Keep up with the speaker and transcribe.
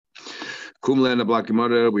Kumla Black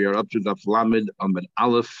Gemara. We are up to Daf Lamed Amud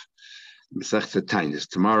Aleph, Masechta Ta'anis.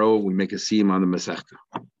 Tomorrow we make a siyum on the Masechta.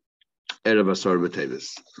 Erev Asar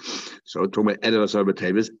B'Teves. So talking about Erev Asar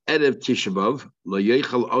B'Teves. Erev Tisha B'Av Lo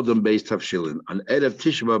Yechal Adam Beis Tavshilin. On Erev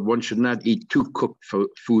Tisha B'Av, one should not eat two cooked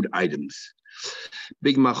food items.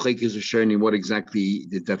 Big machlekes are sharing what exactly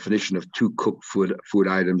the definition of two cooked food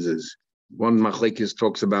items is. One machlekes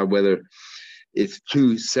talks about whether it's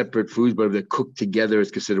two separate foods, but if they're cooked together, it's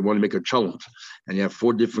considered one. To make a cholent, and you have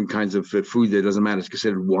four different kinds of food. There doesn't matter; it's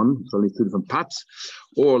considered one. It's only two different pots.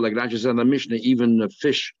 Or like Rashi said in the Mishnah, even a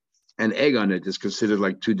fish and egg on it is considered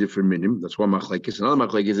like two different minim. That's one machlekes. Another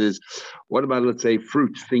machlekes is, what about, let's say,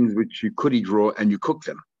 fruits, things which you could eat raw and you cook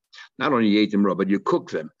them. Not only you ate them raw, but you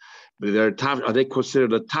cook them. But are they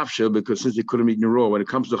considered a tafshil because since you couldn't eat them raw? When it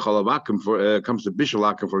comes to chalavakim, comes to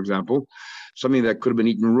bishalakim, for example, something that could have been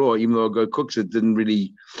eaten raw, even though a guy cooks it, didn't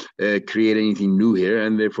really create anything new here,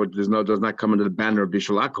 and therefore does not come under the banner of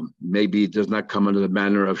bishalakim. Maybe it does not come under the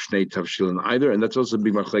banner of shnei tafshilin either, and that's also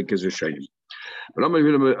big machlekes Rishonim. But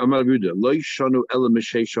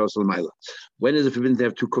when is it forbidden to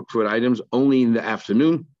have two cooked food items? Only in the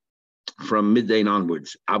afternoon, from midday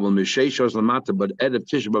onwards. But Erev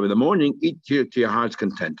Tisha B'Av in the morning, eat to your heart's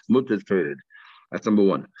content. That's number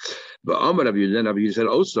one. But Amar Rabbi Yehuda said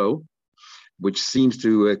also, which seems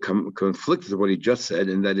to conflict with what he just said,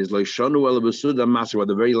 and that is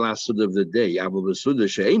the very last suda of the day. But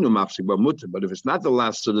if it's not the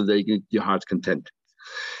last suda of the day, you can eat your heart's content.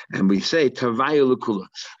 And we say Tavaya L'Kula.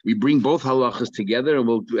 We bring both halachas together and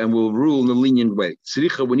we'll rule in a lenient way.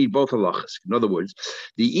 Tzricha, we need both halachas. In other words,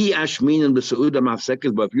 the ashmin and b'seuda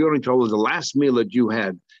mafsekes. But if you're only told the last meal that you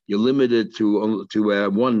had, you're limited to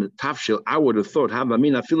one tafshil. I would have thought,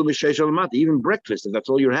 even breakfast, if that's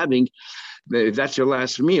all you're having, if that's your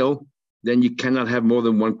last meal, then you cannot have more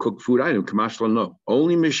than one cooked food item. Kamashla, no.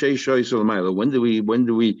 Only mishei shoysul ma'ila.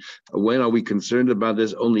 When are we concerned about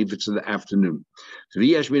this? Only if it's in the afternoon. So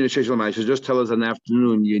the yashmin sheishul ma'ila should just tell us in the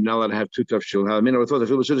afternoon you're not allowed to have two tafshil.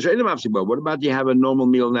 What about you have a normal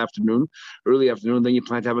meal in the afternoon, early afternoon, then you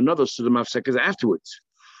plan to have another suda mafsekas afterwards,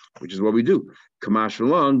 which is what we do.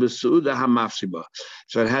 Kamashla b'suda hamafsiba.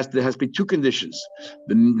 So there has to be two conditions: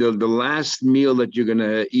 the last meal that you're going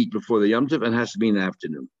to eat before the Yom Tov, and has to be in the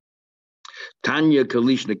afternoon. Tanya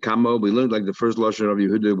Kalish Nekamo, we learned like the first lashon of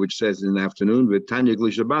Yehuda, which says in the afternoon, but Tanya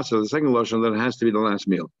Kalish Basa, the second lashon, that has to be the last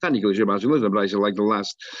meal. Tanya Kalish Basa, but I said like the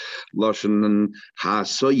last lashon and Ha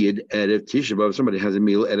Soyid Erev Tisha B'Av. Somebody has a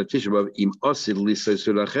meal Erev Tisha B'Av Im Osid Lisa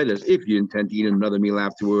Surachedes. If you intend to eat another meal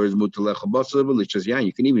afterwards, Mutalecha Basa, Lishas Yan,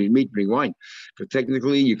 you can even eat meat, drink wine. But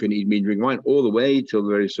technically, you can eat meat, drink wine all the way till the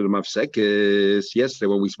very sort of Mafsekes. Yesterday,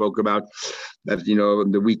 when we spoke about that,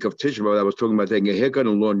 the week of Tisha B'Av, I was talking about taking a haircut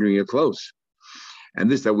and laundering your clothes. And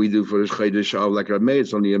this that we do for the Chodesh of like Rameh,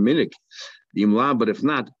 it's only a minute. But if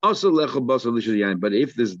not, also but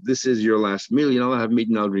if this is your last meal, you're not allowed to have meat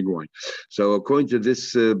and not drink wine. So according to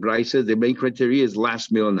this brisa, the main criteria is last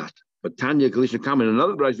meal or not. But Tanya Kalishna comment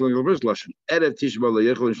another brisa like the first lashon. Erev Tisha B'Av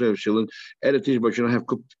Erev Tisha B'Av should not have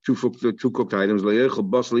two cooked items.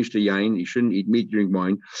 You shouldn't eat meat, drink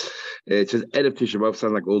wine. It says Erev Tisha B'Av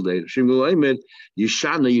sounds like all day. You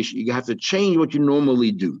have to change what you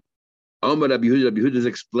normally do. Amar Rabbi Yehuda is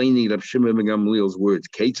explaining Rabbi Shimon ben Gamliel's words.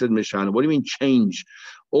 Kate said, Mishana, what do you mean change?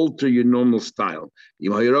 Alter your normal style.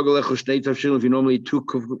 If you normally eat two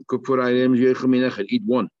cooked food items, eat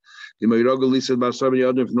one.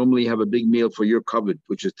 If normally you have a big meal for your covered,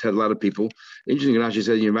 which is a lot of people. Interesting, Rashi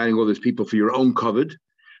says you're inviting all these people for your own covered.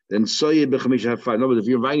 Then have five. No, but if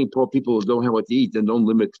you're inviting poor people who don't have what to eat, then don't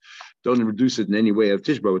reduce it in any way of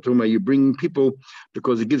Tishba. We're talking about you bringing people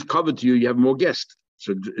because it gives cover to you, you have more guests.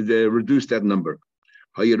 So they reduce that number.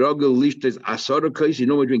 You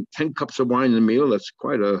normally drink 10 cups of wine in a meal. That's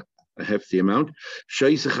quite a hefty amount.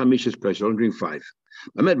 Don't drink 5.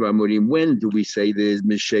 When do we say there's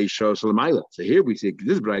Mishei Shosalamayla? So here we see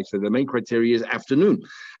this bright. So the main criteria is afternoon.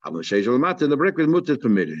 The breakfast mutter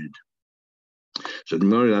permitted. So the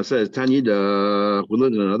Gemara says, Tanya, we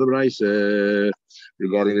learned another brisa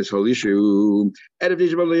regarding this whole issue. Erev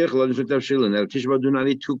Tisha B'Av do not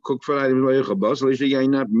eat two cooked food items.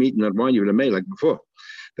 Not meat, not wine. You would have made like before.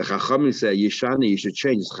 The Chachamim say Yishani, you should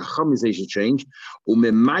change. The Chachamim say you should change.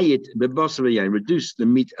 Reduce the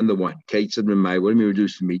meat and the wine. Kate said, "What do you mean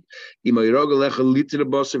reduce the meat? If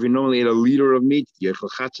you normally eat a liter of meat, you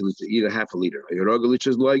eat a half a liter. If you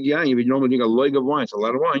normally drink a log of wine, it's a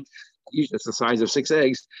lot of wine. It's the size of 6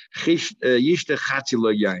 eggs.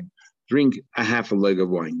 Drink a half a leg of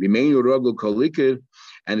wine.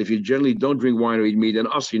 And if you generally don't drink wine or eat meat, then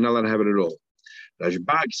also you're not allowed to have it at all.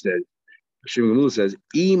 Rashbag said, Shimon says,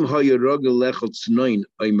 if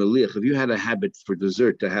you had a habit for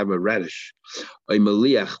dessert to have a radish,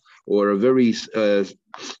 or a very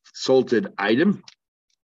salted item,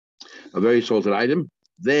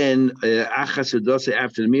 then after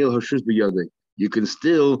the meal, you can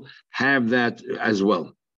still have that as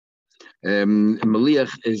well.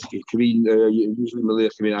 Maliach it can be usually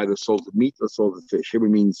maliach can mean either salted meat or salted fish. Here we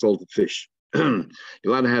mean salted fish. You're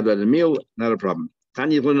allowed to have that in a meal, not a problem.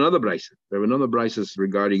 Tanya learned another brisa. There were another brises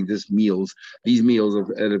regarding these meals of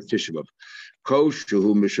Erev Tisha B'Av.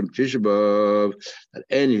 Koshu mishum Tisha B'Av,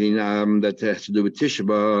 anything that has to do with Tisha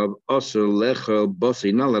B'Av, also lecha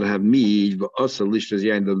basi, not allowed to have meat, but also lishtas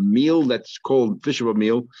yain. The meal that's called Tisha B'Av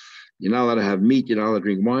meal, you're not allowed to have meat, you're not allowed to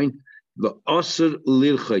drink wine. The osir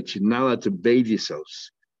lilchait, you're not allowed to bathe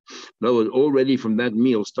yourselves. No, already from that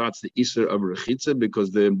meal starts the Isser of Rechitza,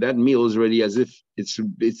 because that meal is already as if it's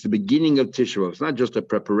the beginning of Tisha B'Av. It's not just a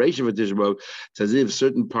preparation for Tisha B'Av. It's as if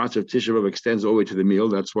certain parts of Tisha B'Av extends all the way to the meal.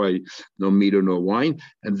 That's why no meat or no wine.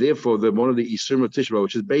 And therefore, one of the Isser of Tisha B'Av,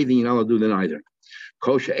 which is bathing, you're not allowed to do then either.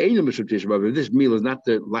 Kosher Einam Mishum Tisha B'Av. If this meal is not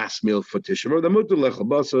the last meal for Tisha B'Av, the Mutter Lechel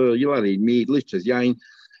Basa, you're allowed to eat meat, Lishtas Yain.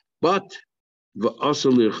 But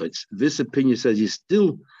this opinion says you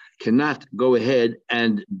still cannot go ahead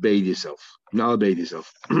and bathe yourself. Now bathe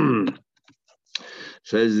yourself.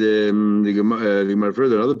 Says the Gemara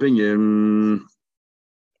further, another opinion.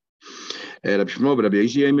 Rabbi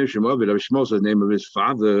Shmuel says the name of his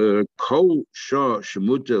father. If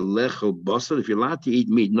you're allowed to eat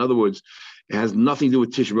meat, in other words, it has nothing to do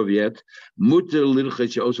with Tisha B'Av yet.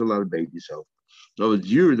 You're also allowed to bathe yourself. In other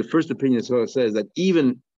words, the first opinion says that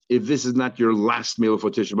even if this is not your last meal for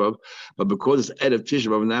Tisha B'Av, but because it's Erev Tisha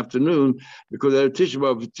B'Av in the afternoon, because Erev Tisha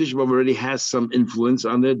B'Av already has some influence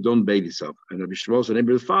on it, don't bathe yourself. And Rabbi Shmuel said,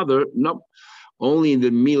 his father, no, only in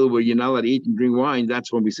the meal where you're not allowed to eat and drink wine,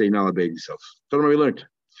 that's when we say not allowed to bathe yourself. So we learned.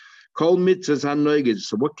 Kol mitzvahs hanoiged.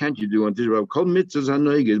 So what can't you do on Tisha B'Av? Kol mitzvahs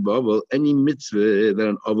hanoiged b'aval. Any mitzvah that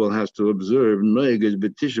an aval has to observe, noiged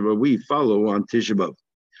b'Tisha B'Av, we follow on Tisha B'Av.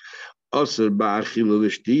 Also,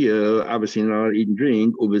 obviously not eat and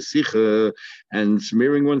drink, and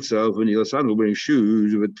smearing oneself, and wearing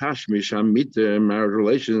shoes, with tashmish, marriage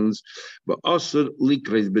relations, but also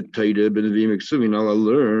likres betaida, benavim exuvin, I'll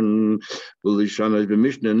learn,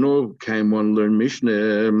 nor can one learn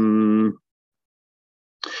Mishnah.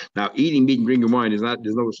 Now, eating meat and drinking wine is not,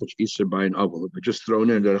 there's no such Isser by an Aval, but just thrown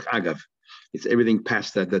in the Agav. It's everything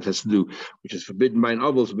past that has to do, which is forbidden by an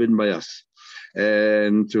Aval, forbidden by us.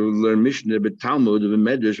 And to learn Mishnah, but Talmud, the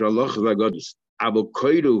Medrash, Allah, Vagodis.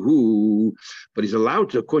 But he's allowed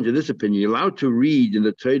to, according to this opinion, you're allowed to read in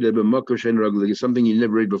the Torah, something you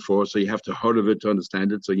never read before, so you have to heard of it to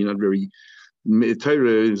understand it, so you're not very.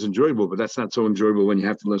 Torah is enjoyable, but that's not so enjoyable when you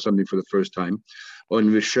have to learn something for the first time.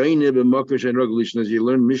 On as you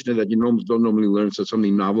learn Mishnah that you don't normally learn, so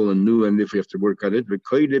something novel and new, and if you have to work at it, then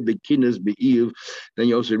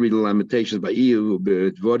you also read the Lamentations by Iyov,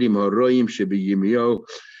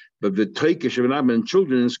 but the Toike and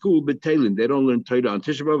children in school, but they don't learn Torah on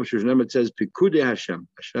Tisha B'Av. It says Pikude Hashem.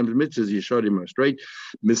 Hashem's mitzvahs Yeshadim us, right?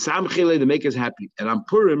 Misamchile, they make us happy. And on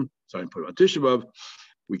Purim on Tisha B'Av,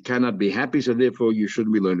 we cannot be happy, so therefore you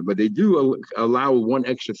shouldn't be learning. But they do allow one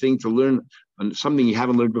extra thing to learn on something you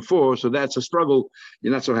haven't learned before, so that's a struggle.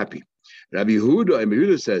 You're not so happy. Rabbi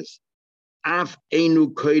Yehuda says, Af einu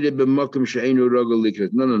koide b'makom she'einu rogel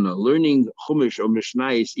likret. No. Learning Chumash or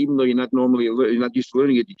Mishnayos, even though you're not used to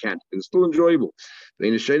learning it, you can't. It's still enjoyable. But I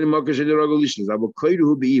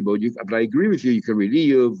agree with you. You can read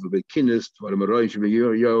Iyov, the Kinnis,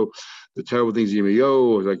 the terrible things in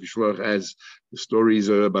Yirmiyahu, like Yishlach, as the stories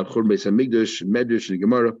about Churban Beis Hamikdash, Medrash, and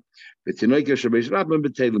Gemara.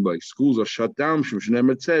 Schools are shut down.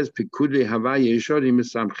 It says, Pikude Havaya Yeshadim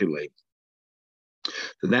Misamchilei.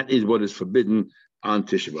 So that is what is forbidden on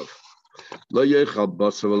Tisha B'Av. Lo yochal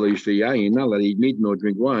basa v'lo yishta yayin, not allowed to eat meat nor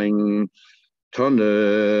drink wine.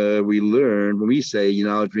 Tana, we learn when we say you're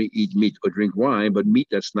not allowed to eat meat or drink wine, but meat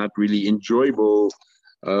that's not really enjoyable,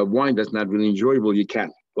 wine that's not really enjoyable, you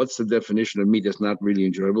can. What's the definition of meat that's not really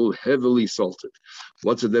enjoyable? Heavily salted.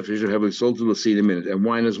 What's the definition of heavily salted? We'll see in a minute. And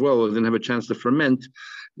wine as well, didn't have a chance to ferment.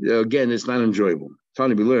 Again, it's not enjoyable.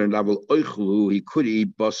 Tani, we learned, he could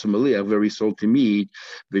eat basamaliyah, very salty meat.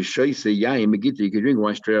 You could drink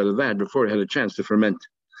wine straight out of that before it had a chance to ferment.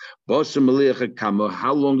 Basamaliyah kama,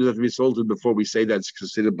 how long does it have to be salted before we say that's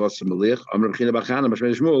considered basamaliyah?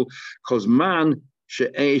 Because man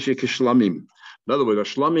she'eshekeshlamim. In other words, a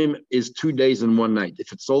shlamim is 2 days and 1 night.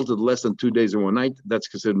 If it's salted less than 2 days and 1 night, that's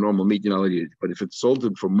considered normal meat. You're not allowed to eat it. But if it's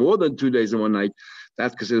salted for more than 2 days and 1 night,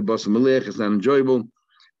 that's considered basar malech. It's not enjoyable.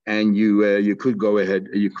 and you could go ahead,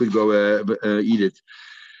 you could go eat it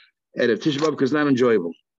at a Tisha B'Av because it's not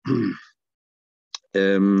enjoyable.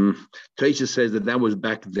 Taisha says that was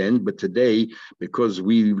back then, but today, because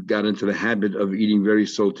we got into the habit of eating very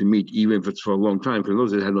salty meat, even if it's for a long time, because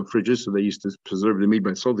those that had no fridges, so they used to preserve the meat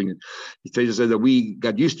by salting it. Taisha says that we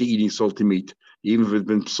got used to eating salty meat, even if it's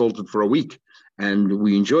been salted for a week, and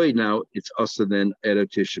we enjoy it now. It's also then at a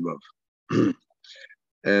Tisha B'Av.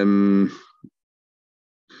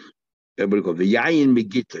 What do you call it? The yayin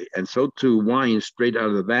megite, and so too wine straight out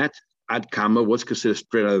of the vat. Ad kama, what's considered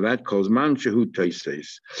straight out of that? Calls man shehu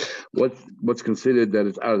toises. What's considered that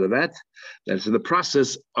it's out of the vat? That's in the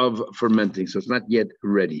process of fermenting, so it's not yet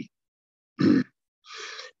ready.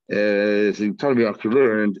 So you tell me to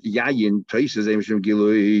learn yayin toises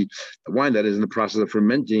the wine that is in the process of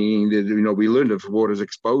fermenting. We learned if water is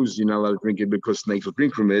exposed, you're not allowed to drink it because snakes will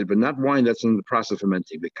drink from it, but not wine that's in the process of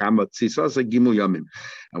fermenting. The kama tzisasa gimul yamim,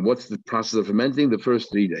 and what's the process of fermenting? The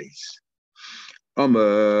first 3 days.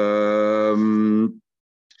 Amar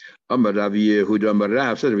Rav Yehuda Amar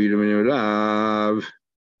Rav said Rav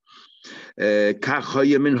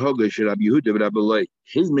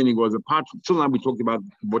his meaning was apart from till now we talked about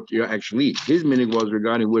what you actually eat. His meaning was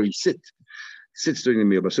regarding where he sits during the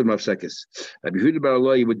meal. But Rabbi Yehuda Bar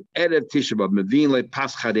Eloi would erev Tisha B'Av mevin like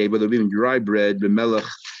paschadei, whether even dry bread, the melech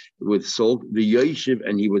with salt, the yoshiv,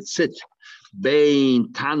 and he would sit.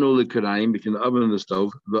 Bein tanu l'karayim, between the oven and the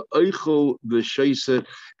stove, the oichel v'sheisa,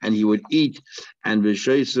 and he would eat, and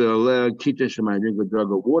v'sheisa aleh kita shemayim, drink a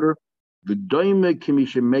jug of water. The doime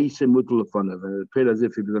kimisha meisa mutal lefanav, and it appeared as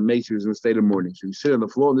if he was a mace, he was in a state of mourning. So you sit on the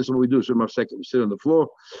floor, and this is what we do. So in a second, we sit on the floor,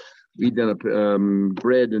 we eat then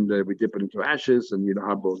bread, and we dip it into ashes, and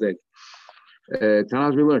hard-boiled egg.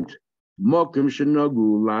 Tanas we learned. Mokum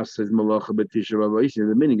shenagu last says malacha b'tisha b'av.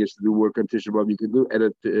 The meaning is to do work on Tisha B'Av. You can do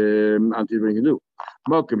edit on Tisha B'Av. You can do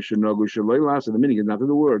mokum shenagu shaloi last. The meaning is not to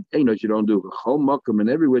the word. Ain't no you don't do. Chol mokum and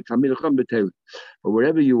everywhere tamid chacham b'teil. But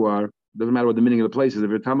wherever you are, doesn't matter what the meaning of the place is. If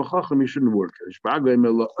you're tamid chacham, you shouldn't work. Everyone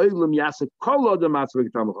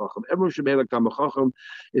should be like tamid chacham.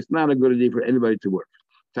 It's not a good idea for anybody to work.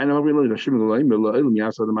 A person should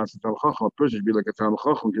be like a tamid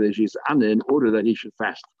chacham in order that he should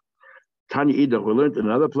fast. Tanya Idach, we learned in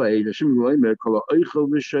another place.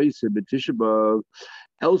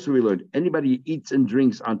 Elsewhere we learned anybody who eats and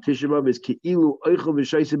drinks on Tisha B'Av is ki'ilu oichel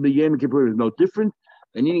v'shaisa b'yom kippur, is no different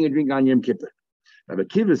than eating and drinking on Yom Kippur. Rabbi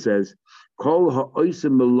Kiva says, "Kol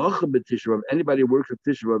ha'oisem melacha b'Tisha B'Av." Anybody who works at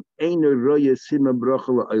Tisha B'Av eino roya sima bracha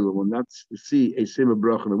la'olam. Will not see a sima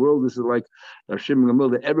bracha in the world. This is like Hashem Gamil,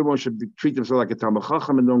 that everyone should treat themselves like a Talmid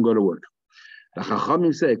Chacham and don't go to work. The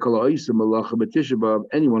Chachamim say,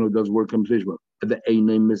 anyone who does work on Tisha B'Av, the A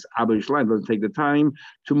name is Abba Yishlayim, doesn't take the time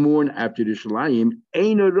to mourn after the Yishlayim.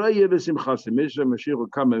 Mashiach will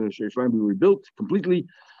come and Yishlayim will be rebuilt completely,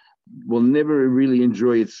 will never really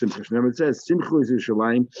enjoy its simcha. Remember, it says, Simcha is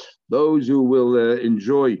Yishlayim, those who will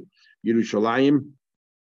enjoy Yerushalayim.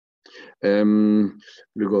 We go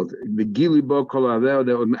the Gilibo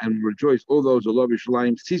and rejoice. All those who love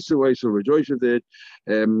Yerushalayim, Sisu will rejoice with it.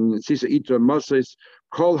 Sisu Itra Moses,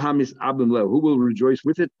 Kol Hamis Abim Leo, who will rejoice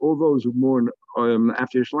with it? All those who mourn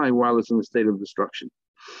after Yerushalayim while it's in a state of destruction.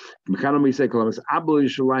 We say, Kol Hamis Abel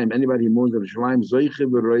Yerushalayim. Anybody who mourns of Yerushalayim, Zoiche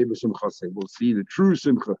v'Rei b'Simchasei, will see the true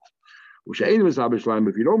Simcha. If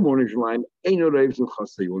you don't mourn Yerushalayim, Eino Rei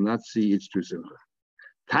b'Simchasei, you will not see its true Simcha.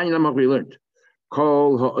 Tanya Namach we learned.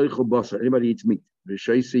 Call ha'oichel basar. Anybody eats meat.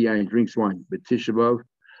 V'shaisi yain, drinks wine. But Tisha B'Av.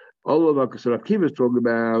 All of us. So Rav Kiva is talking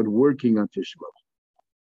about working on Tisha B'Av.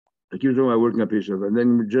 Rav Kiva is talking about working on Tisha B'Av, and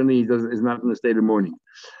then generally is not in the state of mourning.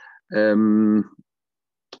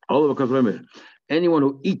 All of us. Remember, anyone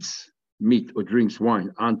who eats meat or drinks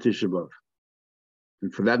wine on Tisha B'Av,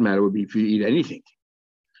 and for that matter, would be if you eat anything,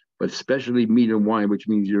 but especially meat and wine, which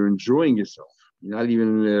means you're enjoying yourself. You're not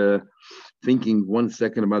even thinking 1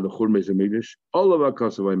 second about the Churmes and Mikdash. All of our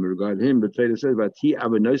Kosovim regard him. The Torah says about Ti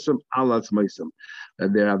Avenoisam Alatz Meisam,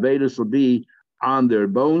 that their Avedus will be on their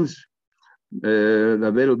bones. The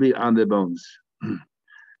Avedus will be on their bones.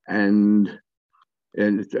 And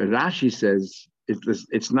Rashi says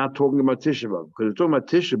it's not talking about Tisha B'Av, because it's talking about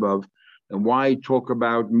Tisha B'Av, and why talk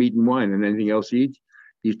about meat and wine and anything else you eat?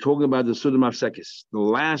 He's talking about the Sudam Afsekis, the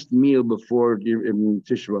last meal before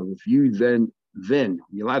Tisha B'Av. If you then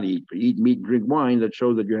you're allowed to eat, but eat meat and drink wine, that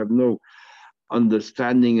shows that you have no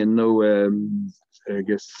understanding and no,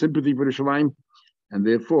 sympathy for the Shalim, and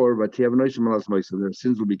therefore, their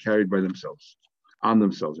sins will be carried by themselves, on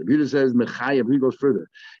themselves. If Yehuda says Mechayev, he goes further.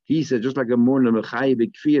 He says just like a mourner Mechayev,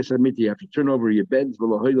 you have to turn over your beds.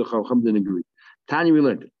 Tanya, we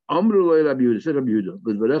learned. Said Rabbi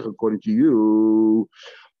Yehuda, according to you,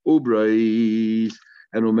 Ubrais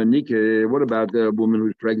and umanike. What about the woman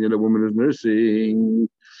who's pregnant, a woman who's nursing?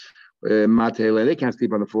 Matele, they can't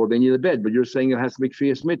sleep on the floor, they need a bed, but you're saying it has to be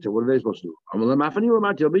kfiyas mitzvah. What are they supposed to do? I wasn't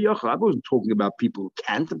talking about people who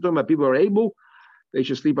can't, I'm talking about people who are able, they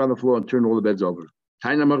should sleep on the floor and turn all the beds over.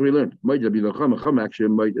 We learned. If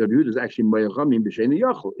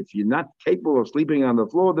you're not capable of sleeping on the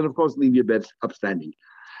floor, then of course leave your bed upstanding.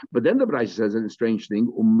 But then the Brayse says a strange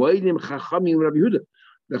thing.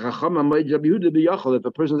 The Chacham Rabbi Yehuda, if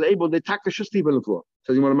a person is able, they should sleep on the floor.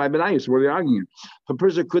 Says one of my benayos, so what are they arguing? If a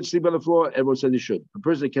person could sleep on the floor, everyone said they should. If a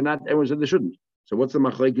person cannot, everyone said they shouldn't. So what's the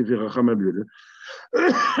machlekes for Chacham Rabbi Yehuda?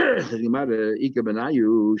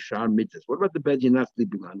 What about the bed you're not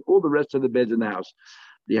sleeping on? All the rest of the beds in the house,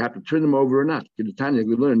 do you have to turn them over or not? We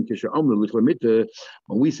learn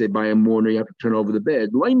when we say by a mourner, you have to turn over the bed.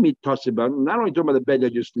 Not only talking about the bed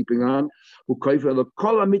that you're sleeping on, he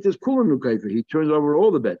turns over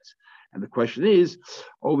all the beds. And the question is,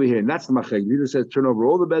 over here, and that's the machek. He says turn over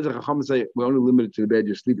all the beds, and Chacham say we're only limited to the bed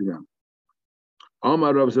you're sleeping on.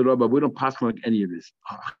 Amar Rav said, we don't pass like any of this.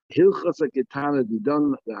 Hilchas Ketana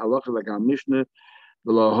done the halacha like our Mishnah.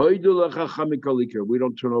 We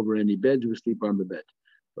don't turn over any beds, we sleep on the bed.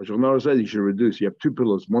 But Shulchan says you should reduce. You have two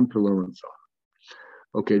pillows, one pillow and so on.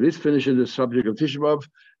 Okay, this finishes the subject of Tisha B'Av.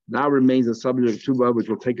 Now remains the subject of Tu B'Av, which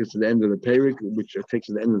will take us to the end of the Perek, which takes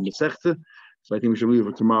us to the end of the Masechta. So I think we should leave it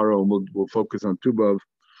for tomorrow, and we'll focus on Tu B'Av,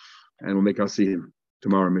 and we'll make our see him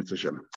tomorrow, Mitzvah Shem.